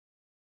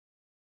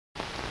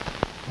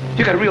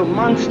You got real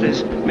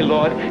monsters, my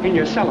lord, in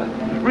your cellar.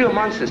 Real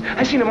monsters.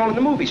 I seen them all in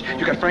the movies.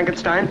 You got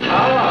Frankenstein.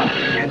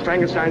 And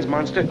Frankenstein's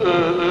monster.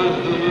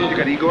 You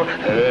got Igor.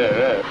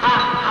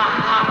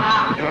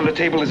 And on the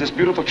table is this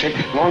beautiful chick,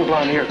 long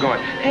blonde hair,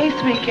 going, "Hey,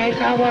 sweet case,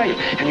 how are you?"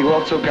 And you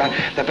also got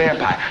the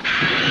vampire.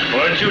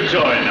 Why don't you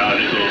join now,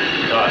 little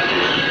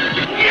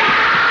Garfield?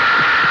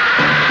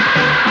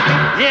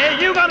 Yeah,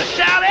 you gonna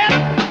shout it?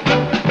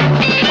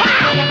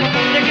 Wow!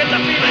 You get the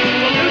feeling you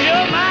will lose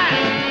your mind.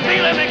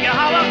 Feel it, make you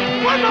holler.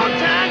 One more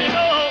time, you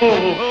go.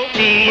 Oh,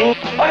 gee.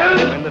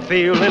 When the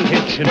feeling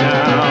hits you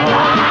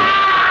now.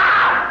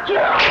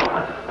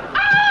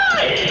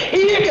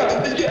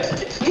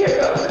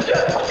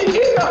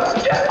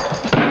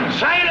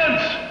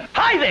 Silence!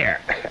 Hi there.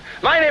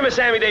 My name is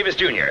Sammy Davis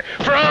Jr.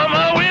 from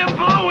a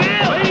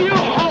whippoorwill. Where you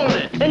hold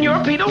it? And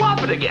you're Peter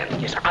Lawford again.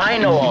 Yes, I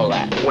know all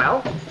that.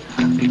 Well?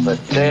 But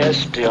they're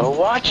still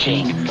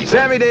watching.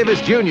 Sammy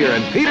Davis Jr.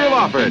 and Peter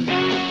Lawford.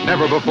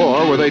 Never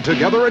before were they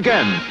together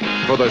again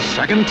for the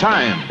second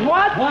time.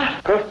 What? Huh?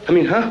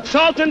 Huh?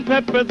 Salt and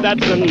pepper,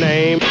 that's the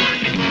name.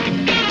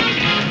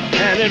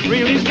 And it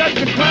really such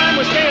a crime.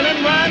 We're staying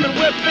in rhyme and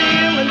we're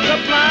feeling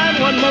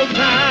sublime one more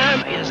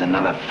time. Here's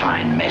another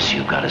fine mess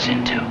you got us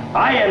into.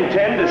 I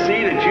intend to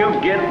see that you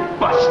get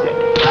busted.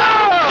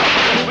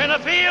 Oh! When the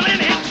feeling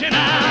hits you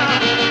now.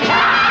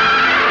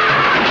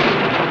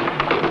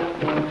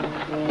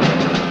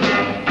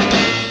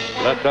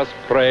 Let us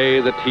pray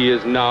that he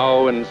is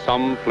now in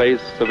some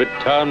place of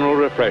eternal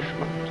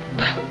refreshment.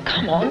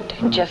 Come on,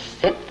 don't just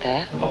sit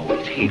there. Oh,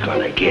 is he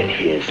gonna get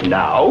his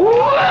now?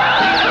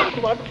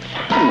 What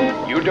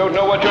fun! You don't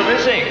know what you're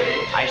missing.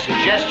 I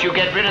suggest you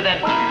get rid of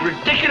that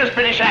ridiculous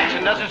British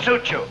accent. Doesn't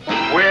suit you.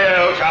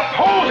 Well,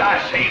 suppose I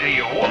say to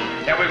you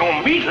that we're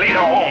going to meet later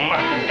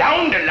on,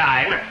 down the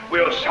line,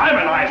 we'll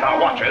simonize our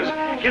watches,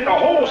 get the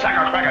whole sack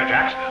of Cracker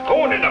Jacks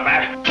going in the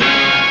back.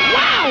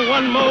 Wow,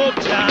 one more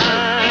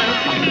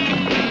time.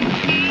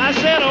 I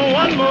said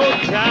one more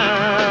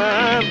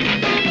time.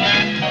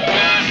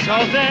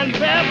 Salt and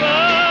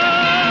pepper.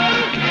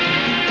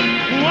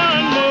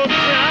 One more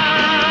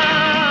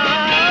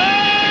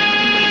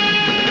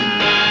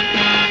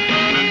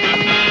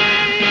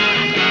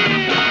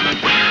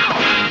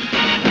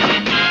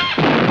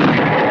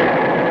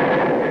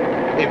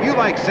If you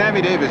like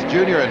Sammy Davis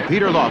Jr. and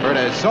Peter Lawford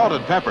as Salt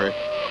and Pepper,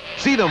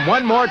 see them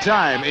one more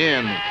time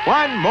in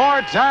One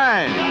More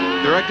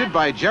Time, directed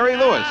by Jerry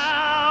Lewis.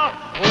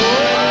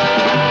 Oh!